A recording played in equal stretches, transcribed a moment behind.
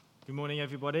Good morning,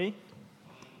 everybody.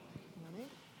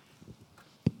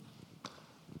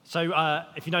 So,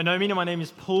 if you don't know me, my name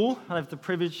is Paul. I have the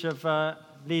privilege of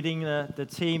leading the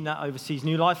team that oversees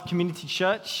New Life Community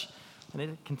Church, and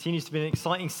it continues to be an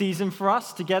exciting season for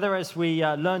us together as we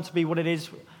learn to be what it is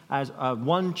as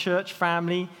one church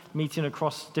family meeting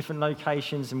across different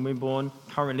locations in Wimborne,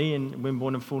 currently in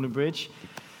Wimborne and Fordham Bridge.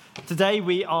 Today,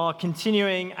 we are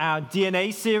continuing our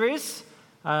DNA series.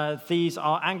 These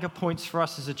are anchor points for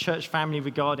us as a church family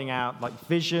regarding our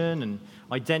vision and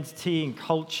identity and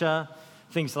culture,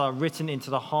 things that are written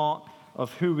into the heart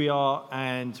of who we are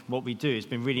and what we do. It's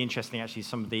been really interesting, actually,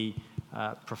 some of the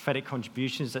prophetic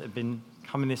contributions that have been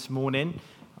coming this morning.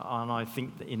 And I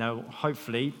think that,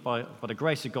 hopefully, by the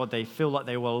grace of God, they feel like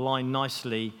they will align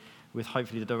nicely with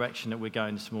hopefully the direction that we're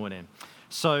going this morning.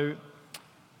 So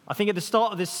I think at the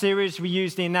start of this series, we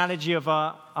used the analogy of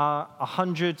a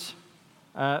 100-meter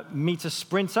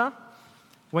sprinter.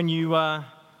 When you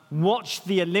watch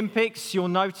the Olympics, you'll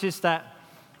notice that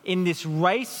in this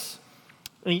race,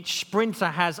 each sprinter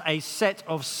has a set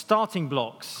of starting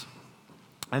blocks,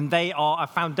 and they are a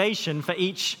foundation for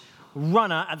each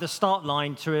runner at the start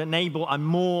line to enable a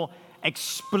more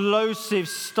explosive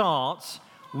start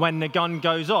when the gun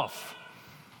goes off.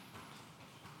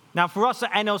 Now, for us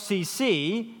at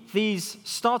NLCC, these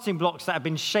starting blocks that have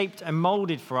been shaped and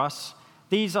molded for us,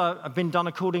 these have been done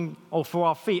for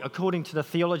our feet, according to the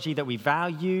theology that we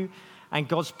value and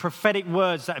God's prophetic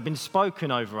words that have been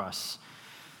spoken over us.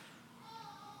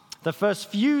 The first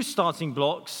few starting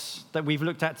blocks that we've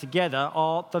looked at together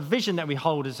are the vision that we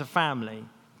hold as a family,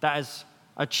 that as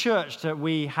a church that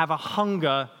we have a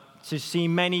hunger to see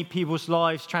many people's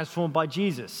lives transformed by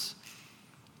Jesus,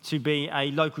 to be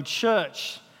a local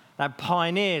church that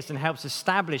pioneers and helps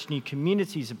establish new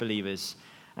communities of believers,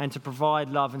 and to provide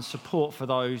love and support for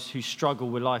those who struggle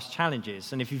with life's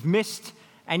challenges. And if you've missed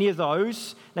any of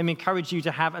those, let me encourage you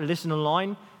to have a listen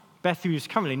online. Beth, who's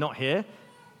currently not here,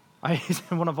 is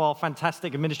one of our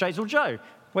fantastic administrators. Or Joe,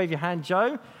 wave your hand,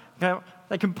 Joe.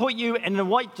 They can point you in the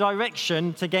right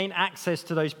direction to gain access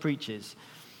to those preachers.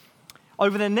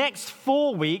 Over the next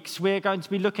 4 weeks, we're going to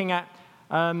be looking at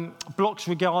blocks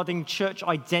regarding church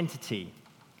identity,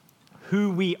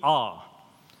 who we are.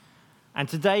 And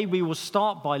today we will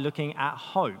start by looking at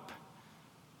hope.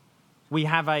 We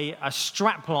have a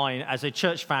strapline as a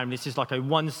church family. This is like a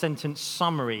one-sentence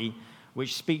summary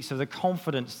which speaks of the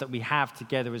confidence that we have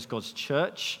together as God's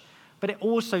church, but it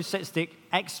also sets the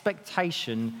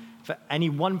expectation for any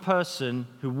one person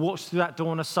who walks through that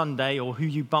door on a Sunday or who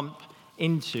you bump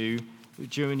into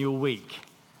during your week.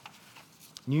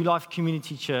 New Life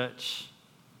Community Church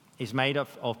is made up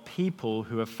of people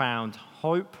who have found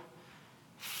hope,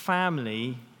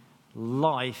 family,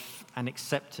 life, and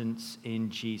acceptance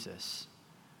in Jesus.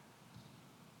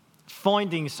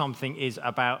 Finding something is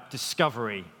about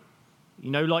discovery.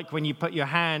 Like when you put your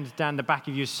hand down the back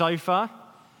of your sofa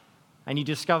and you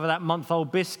discover that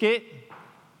month-old biscuit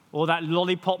or that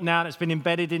lollipop now that's been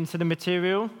embedded into the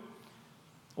material.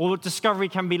 Or discovery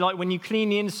can be like when you clean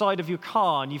the inside of your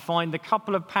car and you find a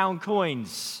couple of pound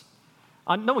coins.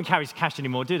 No one carries cash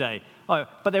anymore, do they? Oh,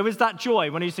 but there was that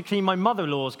joy when I used to clean my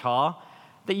mother-in-law's car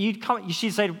that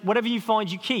she'd say, whatever you find,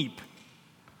 you keep.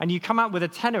 And you come out with a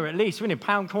tenner at least, wouldn't you?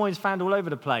 Pound coins found all over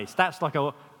the place. That's like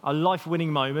a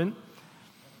life-winning moment.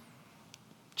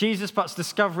 Jesus puts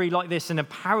discovery like this in a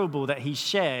parable that he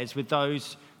shares with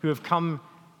those who have come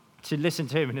to listen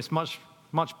to him, and it's much,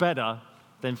 much better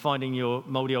than finding your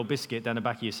moldy old biscuit down the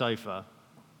back of your sofa.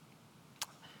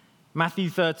 Matthew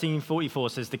 13:44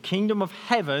 says, "The kingdom of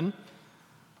heaven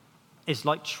is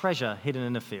like treasure hidden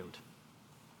in a field,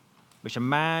 which a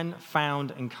man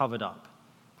found and covered up.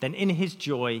 Then in his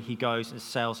joy he goes and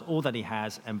sells all that he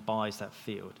has and buys that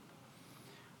field."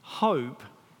 Hope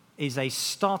is a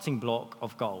starting block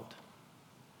of gold.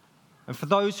 And for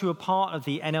those who are part of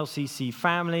the NLCC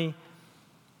family,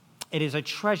 it is a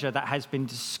treasure that has been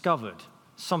discovered,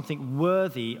 something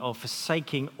worthy of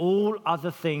forsaking all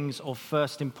other things of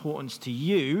first importance to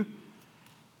you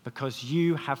because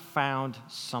you have found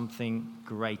something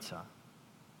greater.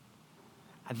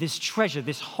 And this treasure,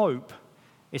 this hope,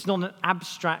 it's not an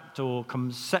abstract or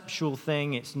conceptual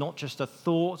thing. It's not just a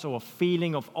thought or a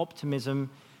feeling of optimism.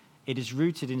 It is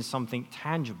rooted in something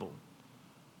tangible,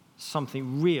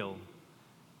 something real.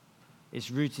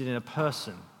 It's rooted in a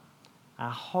person.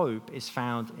 Our hope is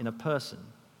found in a person.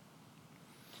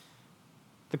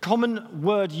 The common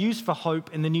word used for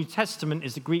hope in the New Testament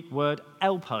is the Greek word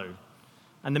elpo,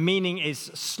 and the meaning is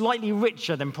slightly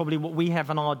richer than probably what we have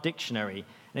in our dictionary.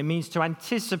 And it means to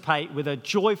anticipate with a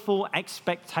joyful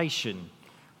expectation,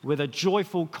 with a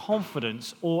joyful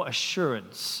confidence or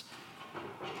assurance.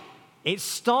 Its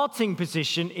starting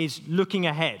position is looking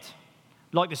ahead,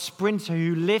 like the sprinter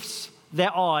who lifts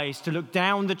their eyes to look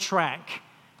down the track,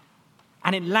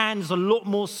 and it lands a lot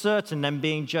more certain than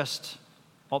being just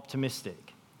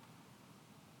optimistic.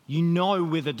 You know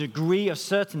with a degree of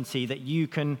certainty that you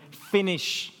can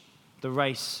finish the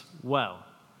race well,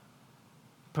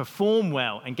 perform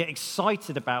well, and get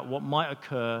excited about what might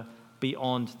occur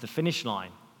beyond the finish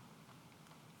line.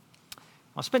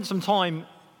 I spent some time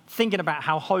thinking about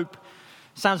how hope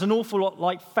sounds an awful lot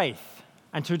like faith,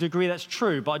 and to a degree that's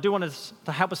true, but I do want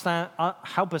to help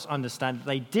us understand that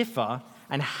they differ,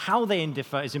 and how they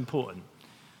differ is important.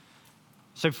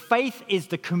 So faith is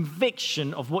the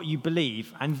conviction of what you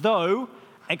believe, and though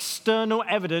external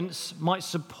evidence might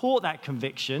support that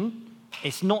conviction,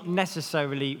 it's not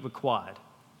necessarily required.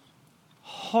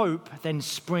 Hope then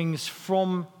springs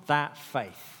from that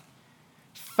faith.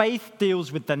 Faith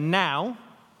deals with the now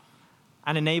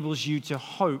and enables you to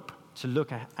hope to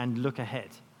look ahead,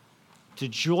 to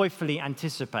joyfully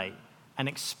anticipate and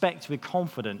expect with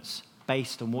confidence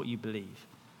based on what you believe.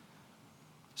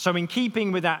 So in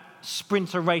keeping with that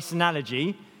sprinter race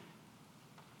analogy,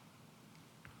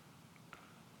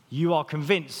 you are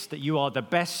convinced that you are the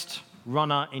best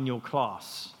runner in your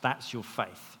class. That's your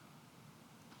faith.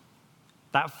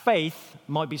 That faith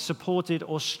might be supported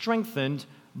or strengthened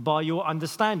by your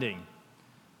understanding.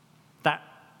 That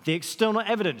the external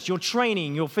evidence, your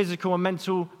training, your physical and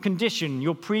mental condition,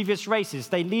 your previous races,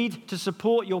 they lead to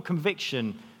support your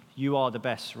conviction you are the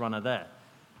best runner there.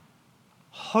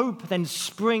 Hope then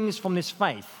springs from this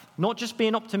faith, not just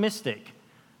being optimistic.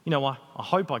 I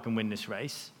hope I can win this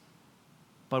race,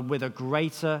 but with a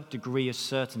greater degree of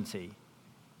certainty.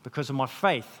 Because of my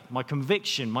faith, my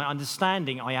conviction, my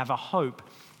understanding, I have a hope,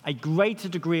 a greater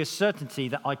degree of certainty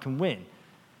that I can win.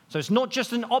 So it's not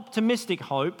just an optimistic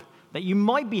hope that you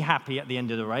might be happy at the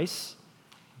end of the race,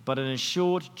 but an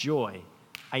assured joy,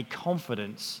 a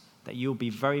confidence that you'll be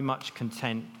very much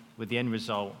content with the end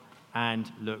result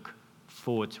and look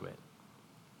forward to it.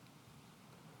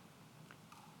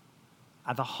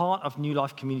 At the heart of New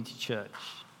Life Community Church,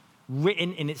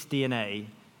 written in its DNA,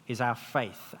 is our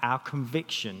faith, our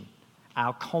conviction,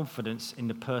 our confidence in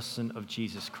the person of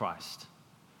Jesus Christ.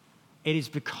 It is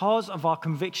because of our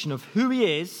conviction of who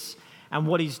he is and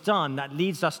what he's done that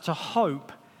leads us to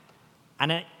hope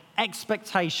and an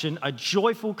expectation, a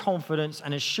joyful confidence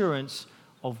and assurance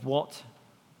of what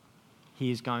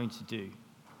he is going to do.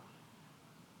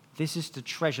 This is the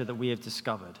treasure that we have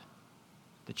discovered,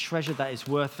 the treasure that is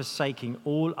worth forsaking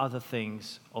all other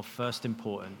things of first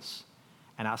importance,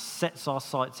 and that sets our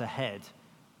sights ahead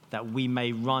that we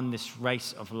may run this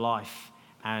race of life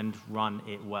and run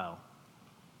it well.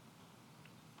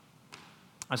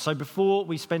 And so before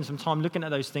we spend some time looking at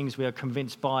those things we are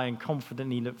convinced by and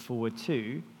confidently look forward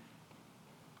to,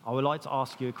 I would like to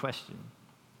ask you a question.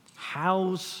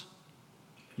 How's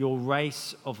your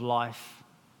race of life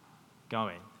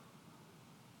going?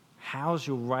 How's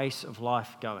your race of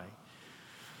life going?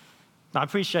 Now, I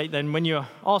appreciate then when you're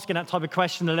asking that type of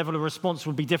question, the level of response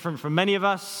will be different from many of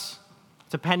us,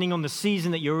 depending on the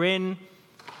season that you're in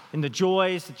the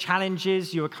joys, the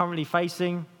challenges you are currently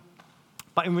facing.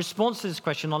 But in response to this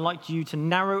question, I'd like you to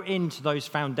narrow into those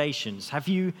foundations. Have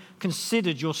you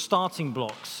considered your starting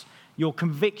blocks, your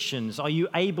convictions? Are you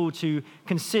able to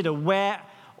consider where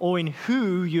or in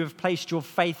who you have placed your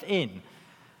faith in?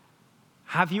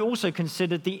 Have you also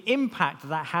considered the impact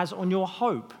that has on your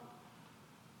hope?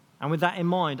 And with that in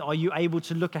mind, are you able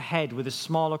to look ahead with a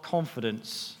smile of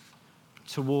confidence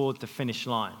toward the finish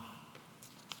line?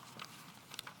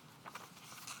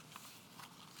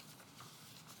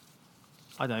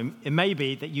 I don't know, it may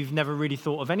be that you've never really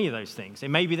thought of any of those things. It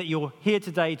may be that you're here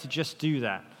today to just do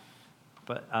that.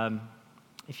 But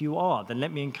if you are, then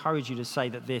let me encourage you to say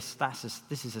that this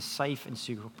is a safe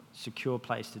and secure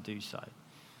place to do so.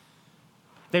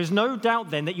 There's no doubt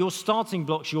then that your starting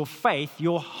blocks, your faith,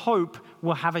 your hope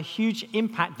will have a huge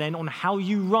impact then on how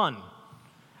you run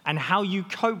and how you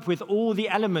cope with all the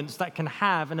elements that can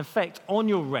have an effect on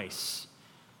your race.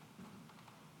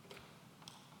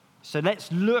 So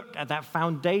let's look at that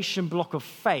foundation block of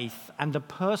faith and the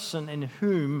person in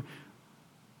whom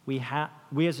we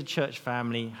as a church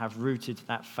family have rooted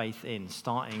that faith in,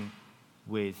 starting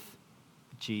with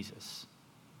Jesus.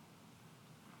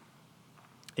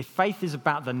 If faith is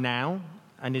about the now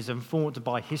and is informed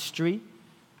by history,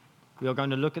 we are going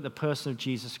to look at the person of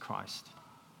Jesus Christ,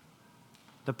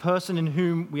 the person in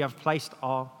whom we have placed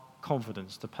our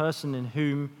confidence, the person in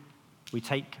whom we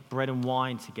take bread and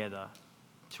wine together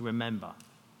to remember.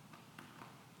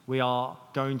 We are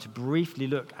going to briefly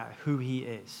look at who he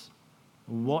is,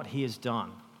 what he has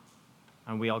done,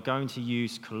 and we are going to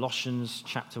use Colossians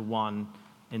chapter 1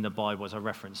 in the Bible as a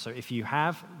reference. So if you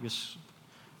have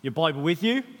your Bible with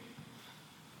you,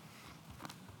 I'm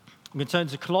going to turn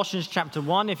to Colossians chapter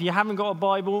 1. If you haven't got a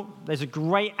Bible, there's a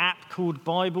great app called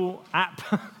Bible app.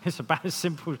 It's about as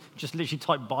simple, just literally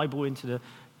type Bible into the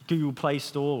Google Play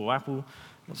Store or Apple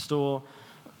Store,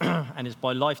 and it's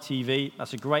by Life TV.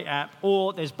 That's a great app.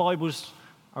 Or there's Bibles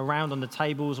around on the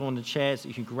tables or on the chairs that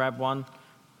you can grab one.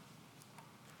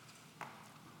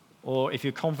 Or if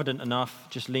you're confident enough,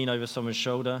 just lean over someone's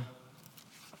shoulder.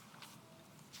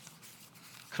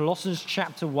 Colossians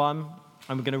chapter 1,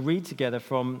 and we're going to read together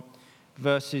from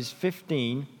verses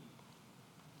 15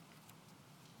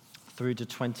 through to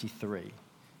 23.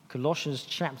 Colossians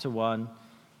chapter 1,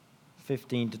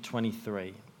 15 to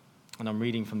 23. And I'm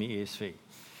reading from the ESV.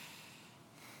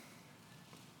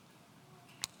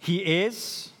 He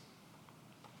is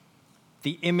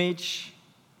the image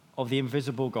of the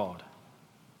invisible God,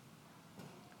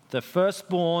 the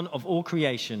firstborn of all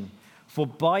creation, for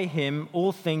by him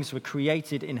all things were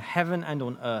created in heaven and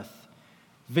on earth,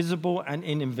 visible and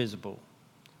invisible.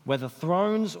 Whether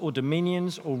thrones or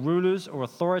dominions or rulers or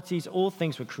authorities, all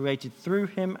things were created through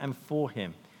him and for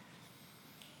him.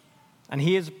 And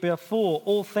he is before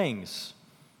all things,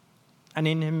 and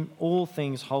in him all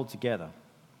things hold together.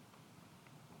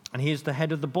 And he is the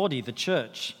head of the body, the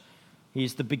church. He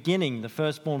is the beginning, the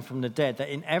firstborn from the dead, that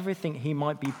in everything he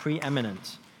might be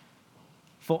preeminent.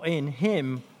 For in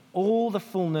him all the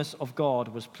fullness of God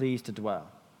was pleased to dwell,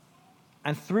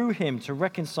 and through him to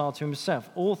reconcile to himself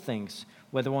all things,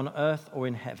 whether on earth or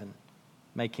in heaven,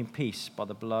 making peace by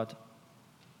the blood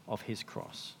of his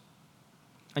cross.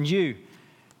 And you,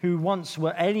 who once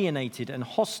were alienated and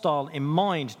hostile in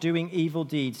mind, doing evil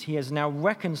deeds, he has now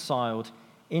reconciled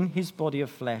in his body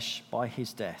of flesh by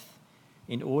his death,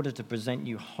 in order to present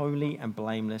you holy and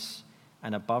blameless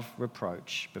and above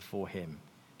reproach before him,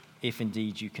 if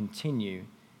indeed you continue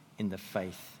in the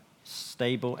faith,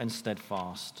 stable and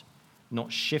steadfast,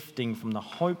 not shifting from the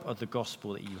hope of the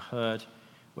gospel that you heard,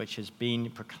 which has been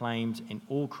proclaimed in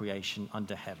all creation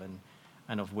under heaven,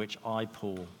 and of which I,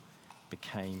 Paul,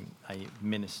 became a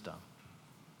minister.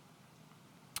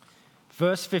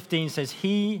 Verse 15 says,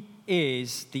 he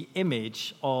is the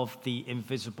image of the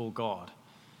invisible God.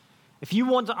 If you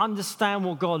want to understand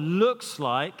what God looks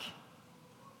like,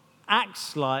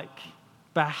 acts like,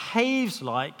 behaves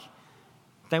like,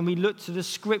 then we look to the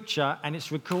scripture and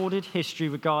its recorded history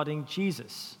regarding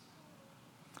Jesus.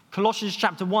 Colossians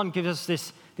chapter 1 gives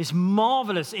us this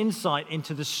marvelous insight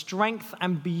into the strength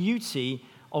and beauty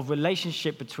of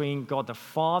relationship between God the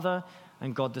Father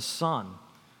and God the Son.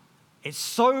 It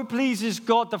so pleases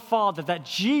God the Father that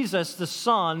Jesus the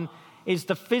Son is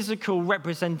the physical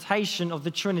representation of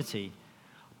the Trinity.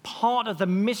 Part of the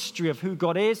mystery of who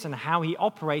God is and how he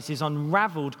operates is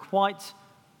unraveled quite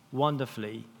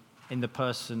wonderfully in the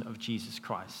person of Jesus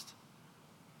Christ,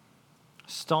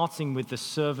 starting with the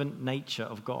servant nature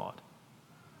of God.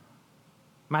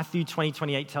 Matthew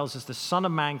 20:28 tells us the Son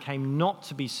of Man came not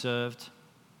to be served,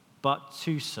 but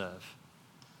to serve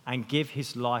and give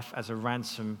his life as a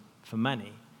ransom for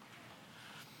many.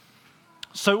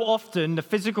 So often, the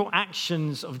physical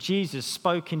actions of Jesus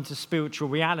spoke into spiritual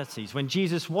realities. When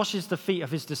Jesus washes the feet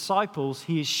of his disciples,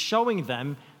 he is showing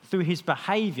them through his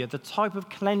behavior the type of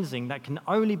cleansing that can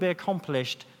only be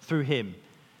accomplished through him.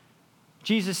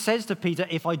 Jesus says to Peter,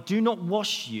 if I do not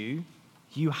wash you,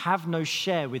 you have no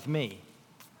share with me.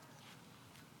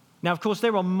 Now, of course,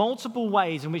 there are multiple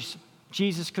ways in which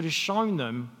Jesus could have shown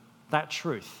them that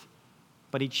truth,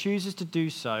 but he chooses to do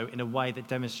so in a way that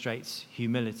demonstrates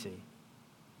humility,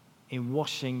 in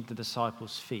washing the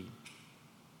disciples' feet.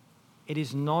 It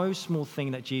is no small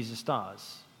thing that Jesus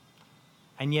does,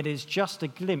 and yet it is just a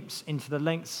glimpse into the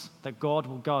lengths that God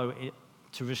will go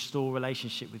to restore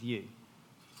relationship with you.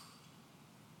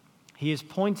 He is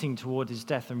pointing toward his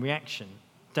death and resurrection,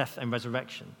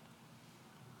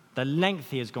 the length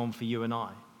he has gone for you and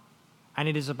I. And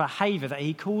it is a behavior that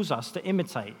he calls us to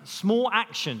imitate. Small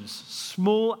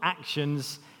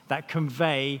actions that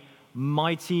convey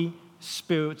mighty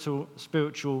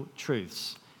spiritual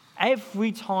truths.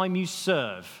 Every time you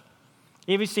serve,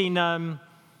 have you seen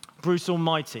Bruce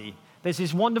Almighty? There's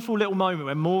this wonderful little moment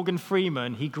where Morgan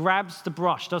Freeman, he grabs the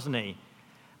brush, doesn't he?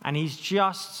 And he's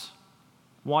just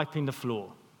wiping the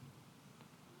floor.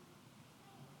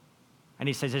 And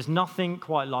he says, there's nothing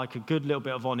quite like a good little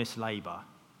bit of honest labor.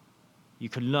 You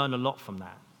can learn a lot from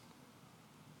that.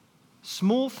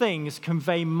 Small things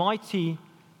convey mighty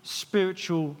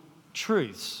spiritual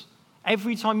truths.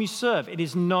 Every time you serve, it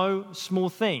is no small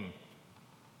thing.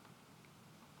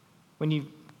 When you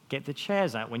get the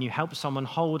chairs out, when you help someone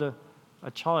hold a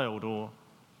child or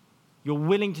You're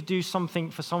willing to do something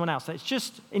for someone else that's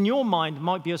just, in your mind,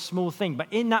 might be a small thing, but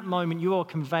in that moment, you are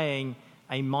conveying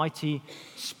a mighty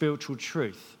spiritual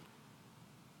truth.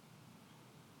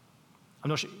 I'm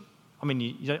not sure,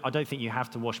 I don't think you have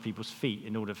to wash people's feet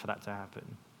in order for that to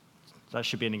happen. That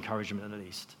should be an encouragement at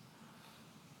least.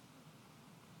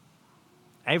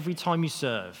 Every time you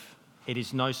serve, it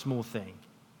is no small thing.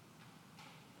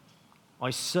 I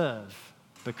serve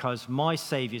because my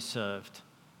Savior served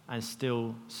and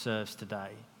still serves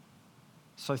today.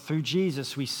 So through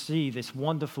Jesus, we see this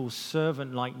wonderful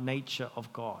servant-like nature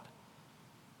of God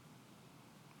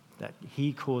that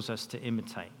he calls us to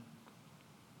imitate.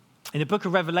 In the book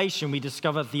of Revelation, we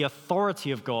discover the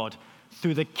authority of God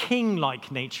through the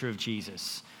king-like nature of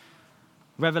Jesus.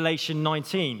 Revelation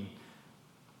 19,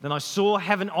 then I saw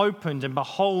heaven opened, and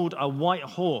behold, a white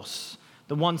horse.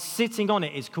 The one sitting on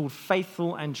it is called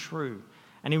Faithful and True.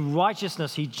 And in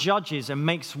righteousness he judges and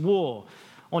makes war.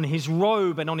 On his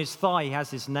robe and on his thigh he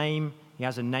has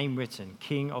a name written,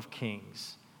 King of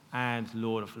Kings and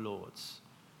Lord of Lords.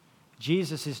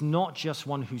 Jesus is not just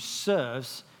one who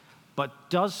serves, but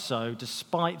does so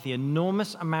despite the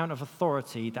enormous amount of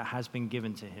authority that has been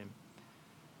given to him.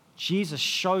 Jesus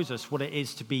shows us what it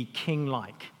is to be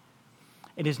king-like.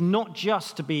 It is not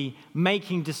just to be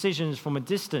making decisions from a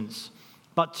distance,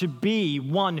 but to be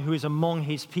one who is among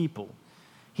his people.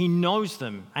 He knows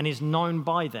them and is known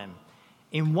by them.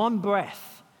 In one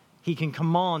breath, he can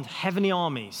command heavenly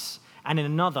armies, and in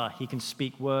another, he can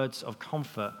speak words of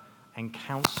comfort and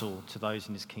counsel to those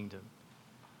in his kingdom.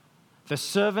 The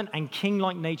servant and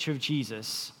king-like nature of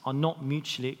Jesus are not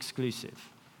mutually exclusive,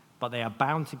 but they are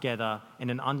bound together in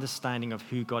an understanding of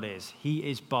who God is. He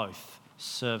is both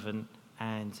servant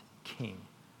and king,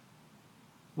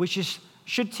 which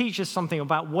should teach us something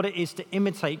about what it is to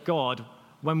imitate God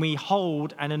when we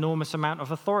hold an enormous amount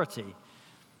of authority.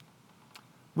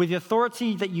 With the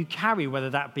authority that you carry, whether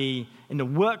that be in the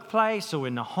workplace or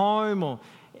in the home, or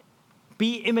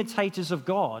be imitators of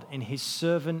God in his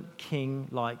servant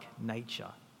king-like nature.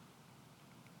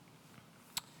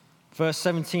 Verse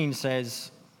 17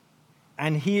 says,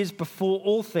 and he is before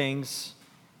all things,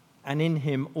 and in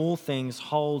him all things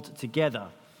hold together.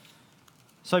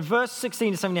 So verse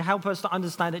 16 to 17 help us to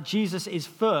understand that Jesus is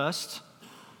first.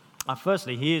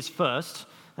 Firstly, he is first,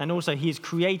 and also he is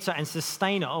creator and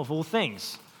sustainer of all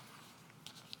things.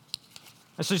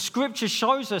 And so Scripture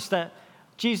shows us that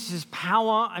Jesus'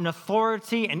 power and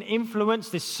authority and influence,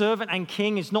 this servant and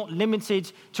king, is not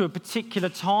limited to a particular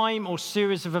time or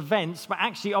series of events, but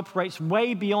actually operates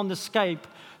way beyond the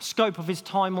scope of his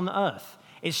time on the earth.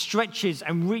 It stretches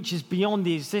and reaches beyond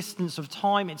the existence of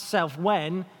time itself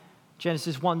when,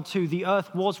 Genesis 1:2, the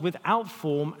earth was without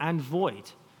form and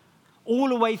void. All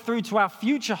the way through to our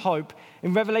future hope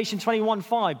in Revelation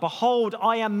 21:5. Behold,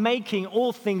 I am making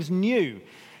all things new.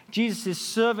 Jesus'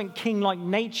 servant king-like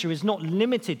nature is not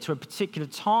limited to a particular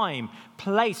time,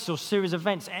 place, or series of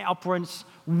events. It operates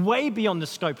way beyond the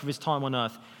scope of his time on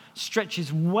earth,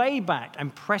 stretches way back,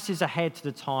 and presses ahead to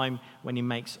the time when he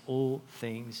makes all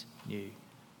things new.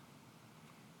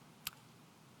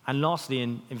 And lastly,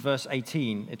 in verse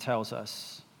 18, it tells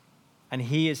us, and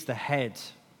he is the head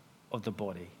of the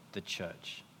body, the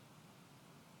church.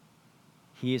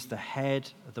 He is the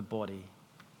head of the body,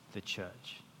 the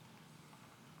church.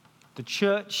 The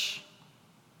church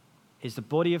is the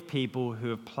body of people who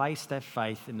have placed their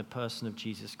faith in the person of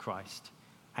Jesus Christ.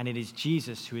 And it is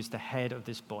Jesus who is the head of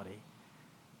this body,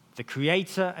 the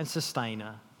creator and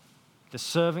sustainer, the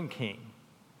servant king.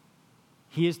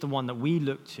 He is the one that we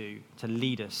look to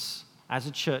lead us as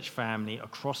a church family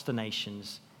across the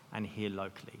nations and here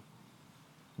locally.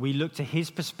 We look to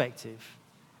his perspective,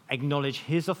 acknowledge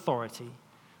his authority,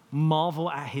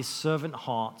 marvel at his servant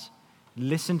heart,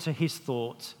 listen to his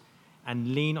thought,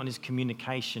 and lean on his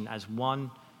communication as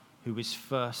one who is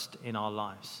first in our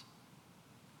lives.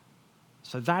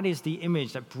 So that is the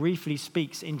image that briefly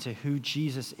speaks into who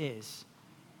Jesus is,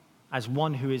 as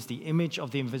one who is the image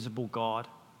of the invisible God,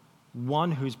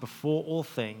 one who is before all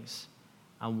things,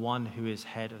 and one who is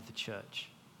head of the church.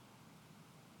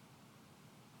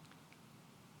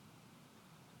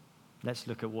 Let's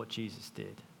look at what Jesus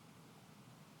did.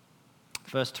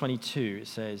 Verse 22, it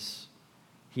says,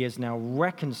 He is now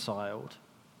reconciled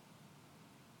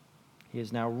in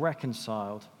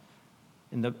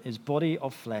his body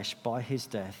of flesh by his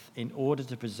death in order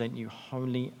to present you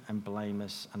holy and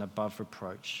blameless and above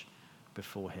reproach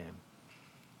before him.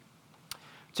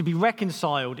 To be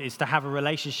reconciled is to have a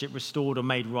relationship restored or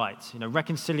made right.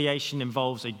 Reconciliation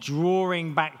involves a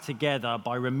drawing back together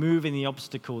by removing the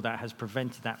obstacle that has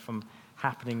prevented that from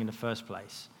happening in the first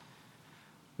place.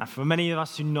 Now, for many of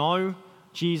us who know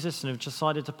Jesus and have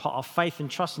decided to put our faith and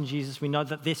trust in Jesus, we know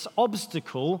that this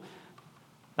obstacle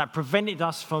that prevented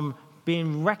us from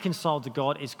being reconciled to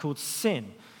God is called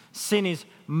sin. Sin is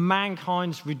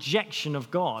mankind's rejection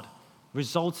of God,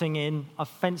 resulting in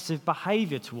offensive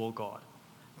behavior toward God.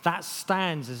 That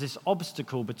stands as this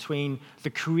obstacle between the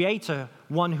Creator,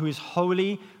 one who is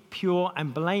holy, pure,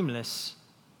 and blameless,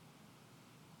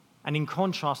 and in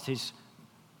contrast, his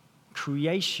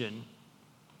creation,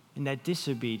 in their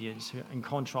disobedience, in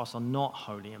contrast, are not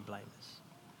holy and blameless.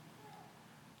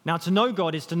 Now, to know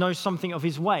God is to know something of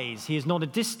his ways. He is not a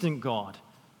distant God,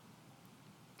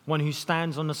 one who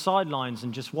stands on the sidelines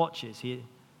and just watches.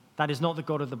 That is not the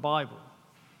God of the Bible.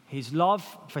 His love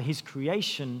for his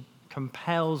creation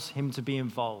compels him to be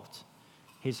involved.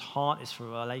 His heart is for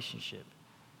a relationship.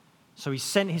 So he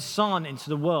sent his Son into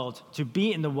the world to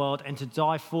be in the world and to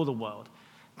die for the world,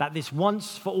 that this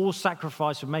once for all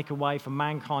sacrifice would make a way for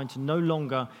mankind to no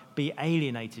longer be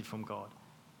alienated from God,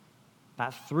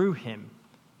 that through him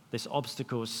this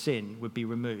obstacle of sin would be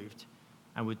removed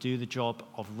and would do the job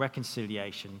of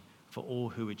reconciliation for all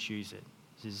who would choose it.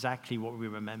 It's exactly what we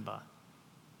remember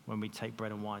when we take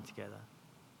bread and wine together.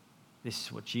 This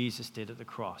is what Jesus did at the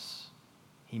cross.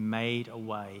 He made a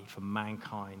way for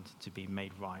mankind to be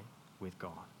made right with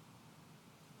God.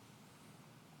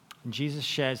 And Jesus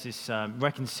shares this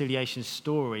reconciliation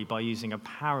story by using a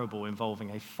parable involving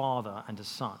a father and a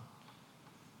son.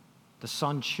 The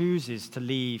son chooses to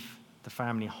leave the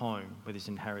family home with his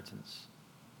inheritance,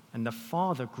 and the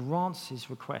father grants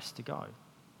his request to go.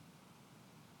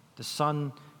 The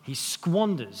son, he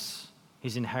squanders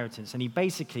his inheritance, and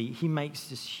he makes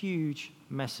this huge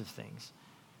mess of things.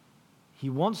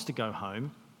 He wants to go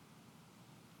home,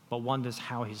 but wonders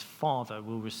how his father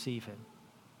will receive him.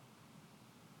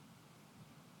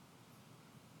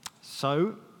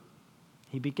 So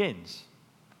he begins.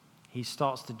 He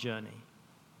starts the journey.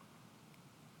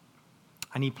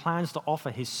 And he plans to offer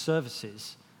his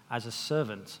services as a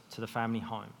servant to the family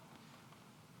home.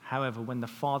 However, when the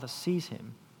father sees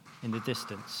him in the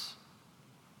distance,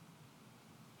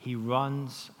 he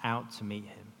runs out to meet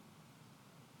him.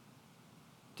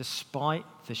 Despite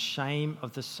the shame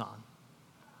of the son,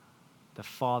 the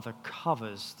father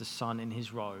covers the son in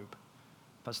his robe,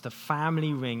 puts the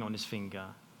family ring on his finger,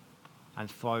 and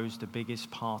throws the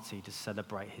biggest party to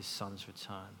celebrate his son's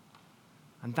return.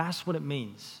 And that's what it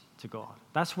means to God.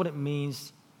 That's what it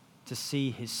means to see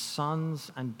his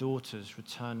sons and daughters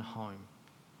return home.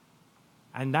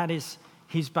 And that is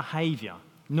his behavior,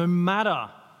 no matter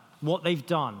what they've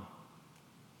done,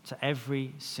 to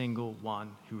every single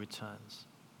one who returns.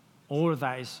 All of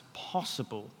that is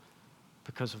possible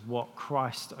because of what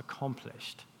Christ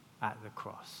accomplished at the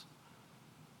cross.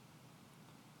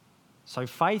 So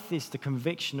faith is the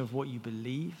conviction of what you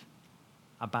believe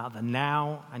about the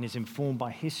now and is informed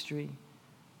by history.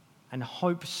 And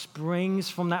hope springs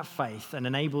from that faith and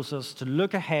enables us to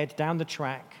look ahead down the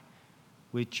track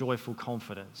with joyful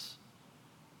confidence.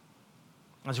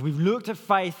 As we've looked at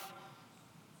faith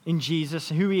in Jesus,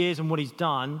 who he is and what he's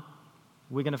done,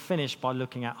 we're going to finish by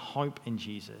looking at hope in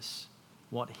Jesus,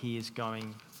 what he is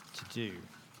going to do.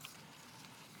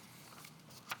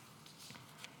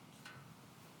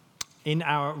 In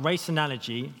our race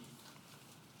analogy,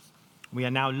 we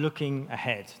are now looking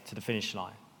ahead to the finish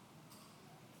line.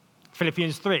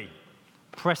 Philippians 3,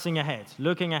 pressing ahead,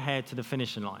 looking ahead to the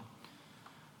finishing line.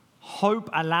 Hope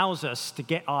allows us to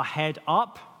get our head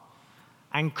up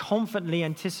and confidently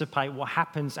anticipate what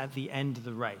happens at the end of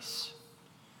the race.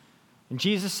 And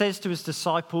Jesus says to his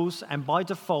disciples, and by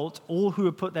default, all who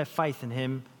have put their faith in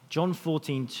him, John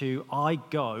 14:2, I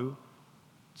go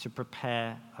to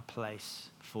prepare a place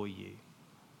for you.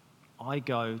 I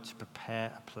go to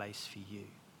prepare a place for you.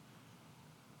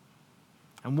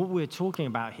 And what we're talking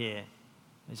about here,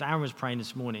 as Aaron was praying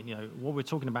this morning, what we're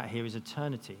talking about here is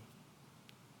eternity.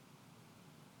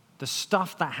 The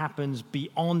stuff that happens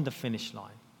beyond the finish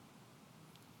line.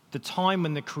 The time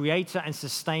when the creator and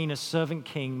sustainer servant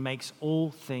king makes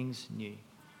all things new.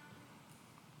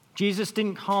 Jesus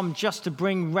didn't come just to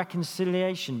bring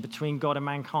reconciliation between God and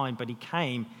mankind, but he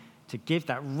came to give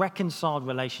that reconciled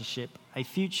relationship a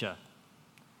future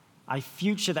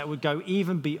that would go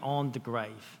even beyond the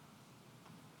grave.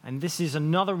 And this is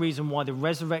another reason why the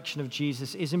resurrection of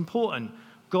Jesus is important.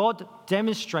 God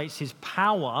demonstrates his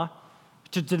power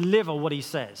to deliver what he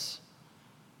says.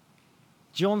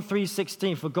 John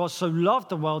 3:16, for God so loved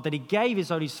the world that he gave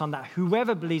his only son, that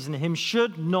whoever believes in him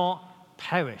should not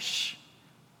perish,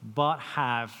 but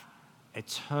have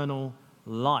eternal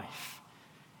life.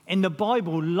 In the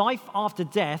Bible, life after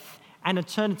death and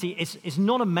eternity is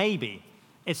not a maybe,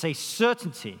 it's a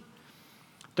certainty.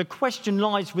 The question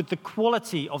lies with the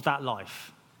quality of that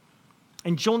life.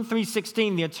 In John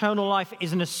 3:16, the eternal life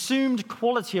is an assumed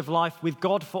quality of life with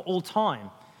God for all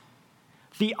time.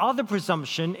 The other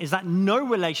presumption is that no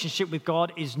relationship with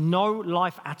God is no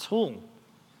life at all.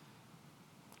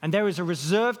 And there is a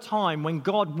reserved time when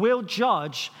God will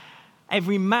judge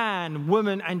every man,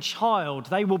 woman, and child.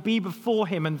 They will be before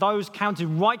him, and those counted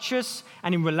righteous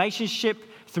and in relationship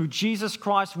through Jesus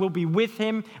Christ will be with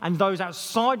him, and those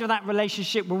outside of that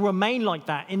relationship will remain like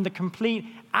that in the complete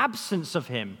absence of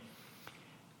him.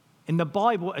 In the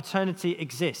Bible, eternity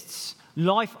exists.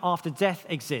 Life after death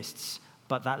exists,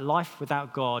 but that life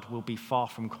without God will be far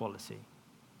from quality.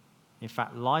 In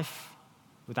fact, life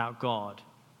without God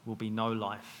will be no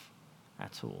life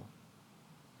at all.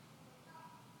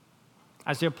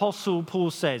 As the Apostle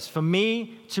Paul says, "For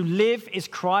me to live is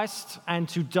Christ and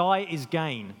to die is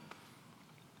gain."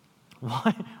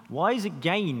 Why is it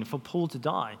gain for Paul to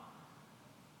die?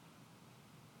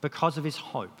 Because of his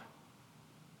hope.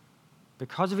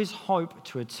 Because of his hope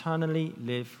to eternally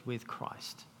live with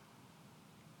Christ.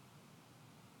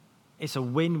 It's a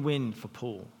win-win for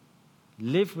Paul.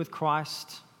 Live with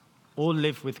Christ or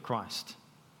live with Christ.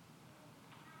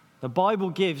 The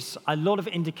Bible gives a lot of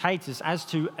indicators as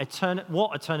to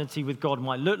what eternity with God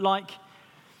might look like.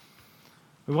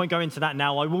 We won't go into that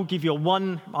now. I will give you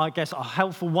a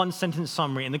helpful one-sentence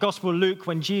summary. In the Gospel of Luke,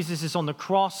 when Jesus is on the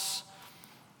cross,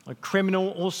 a criminal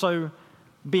also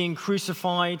being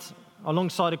crucified,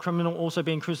 alongside a criminal also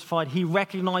being crucified, he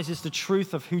recognizes the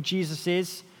truth of who Jesus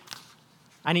is.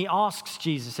 And he asks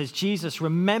Jesus, says, "Jesus,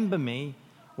 remember me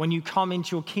when you come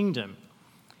into your kingdom."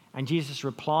 And Jesus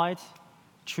replied,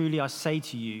 "Truly I say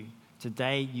to you,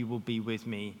 today you will be with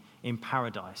me in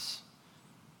paradise."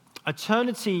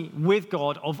 Eternity with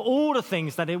God, of all the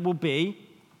things that it will be,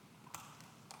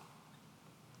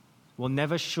 will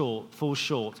never fall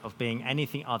short of being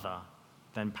anything other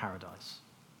than paradise.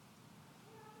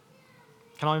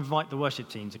 Can I invite the worship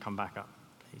team to come back up,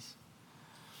 please?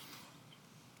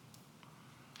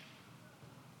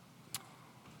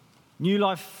 New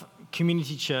Life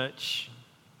Community Church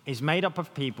is made up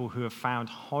of people who have found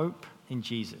hope in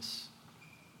Jesus.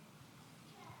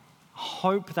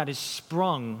 Hope that is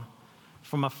sprung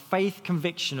from a faith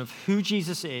conviction of who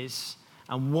Jesus is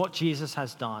and what Jesus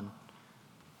has done.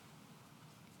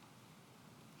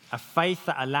 A faith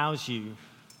that allows you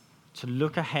to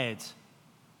look ahead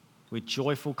with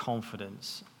joyful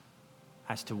confidence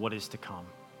as to what is to come.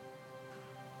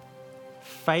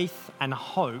 Faith and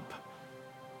hope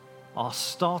are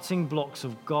starting blocks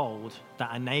of gold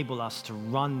that enable us to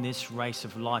run this race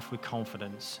of life with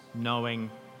confidence,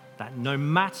 knowing that no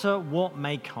matter what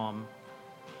may come,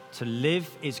 to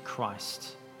live is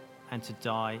Christ and to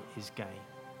die is gain.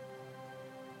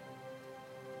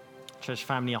 Church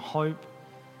family, I hope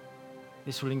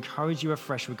this will encourage you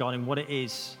afresh regarding what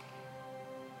is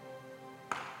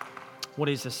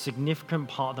a significant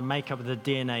part of the makeup of the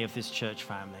DNA of this church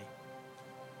family.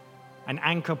 An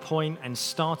anchor point and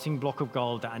starting block of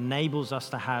gold that enables us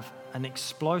to have an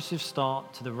explosive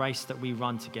start to the race that we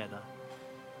run together.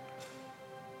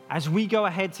 As we go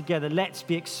ahead together, let's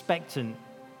be expectant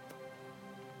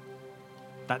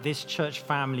that this church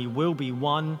family will be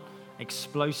one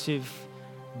explosive,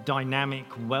 dynamic,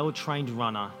 well-trained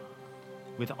runner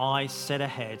with eyes set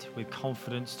ahead with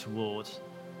confidence towards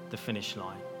the finish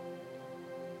line.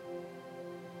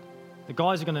 The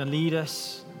guys are going to lead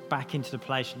us back into the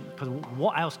place, because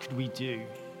what else could we do?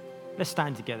 Let's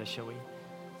stand together, shall we?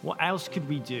 What else could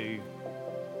we do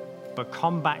but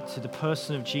come back to the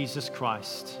person of Jesus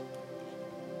Christ,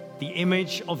 the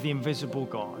image of the invisible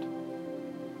God,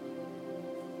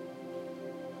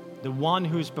 the one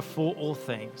who is before all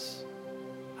things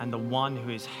and the one who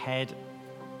is head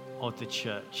of the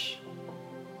church.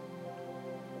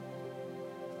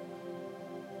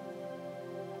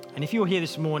 And if you're here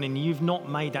this morning and you've not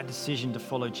made that decision to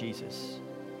follow Jesus,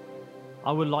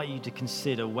 I would like you to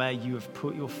consider where you have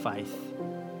put your faith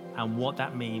and what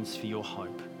that means for your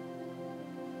hope.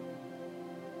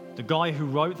 The guy who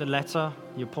wrote the letter,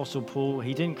 the Apostle Paul,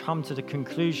 he didn't come to the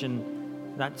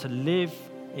conclusion that to live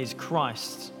is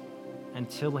Christ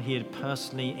until he had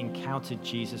personally encountered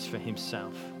Jesus for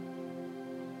himself.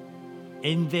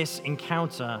 In this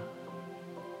encounter,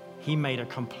 he made a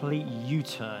complete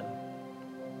U-turn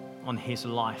on his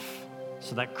life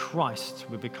so that Christ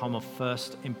would become of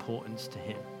first importance to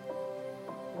him.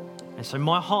 And so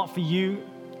my heart for you,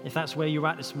 if that's where you're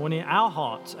at this morning, our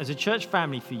heart as a church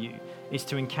family for you is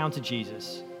to encounter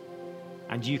Jesus.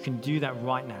 And you can do that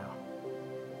right now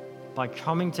by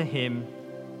coming to him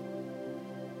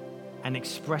and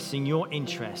expressing your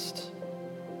interest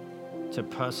to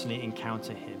personally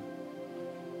encounter him.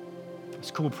 It's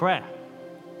called prayer.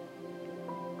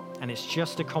 And it's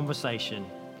just a conversation.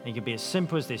 It can be as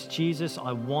simple as this: Jesus,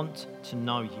 I want to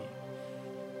know you.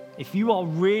 If you are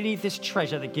really this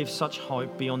treasure that gives such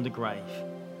hope beyond the grave,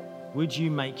 would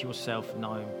you make yourself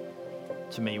known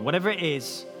to me? Whatever it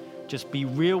is, just be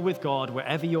real with God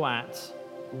wherever you're at.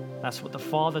 That's what the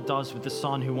Father does with the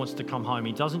Son who wants to come home.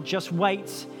 He doesn't just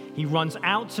wait. He runs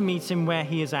out to meet him where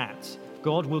he is at.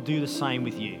 God will do the same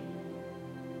with you.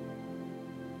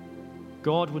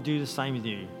 God will do the same with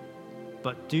you.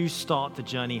 But do start the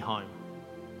journey home.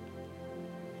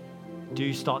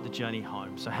 Do start the journey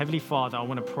home. So Heavenly Father, I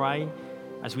want to pray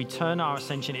as we turn our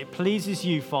attention. It pleases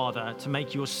you, Father, to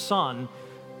make your Son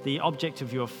the object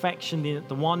of your affection,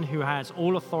 the one who has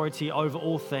all authority over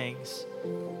all things.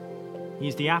 He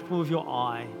is the apple of your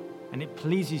eye, and it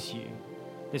pleases you,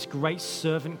 this great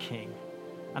servant king.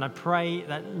 And I pray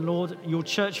that, Lord, your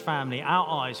church family, our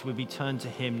eyes would be turned to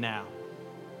him now,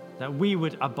 that we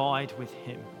would abide with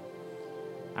him,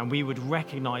 and we would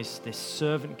recognize this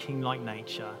servant king-like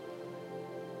nature,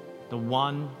 the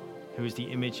one who is the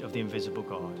image of the invisible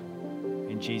God.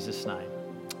 In Jesus' name,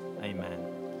 amen.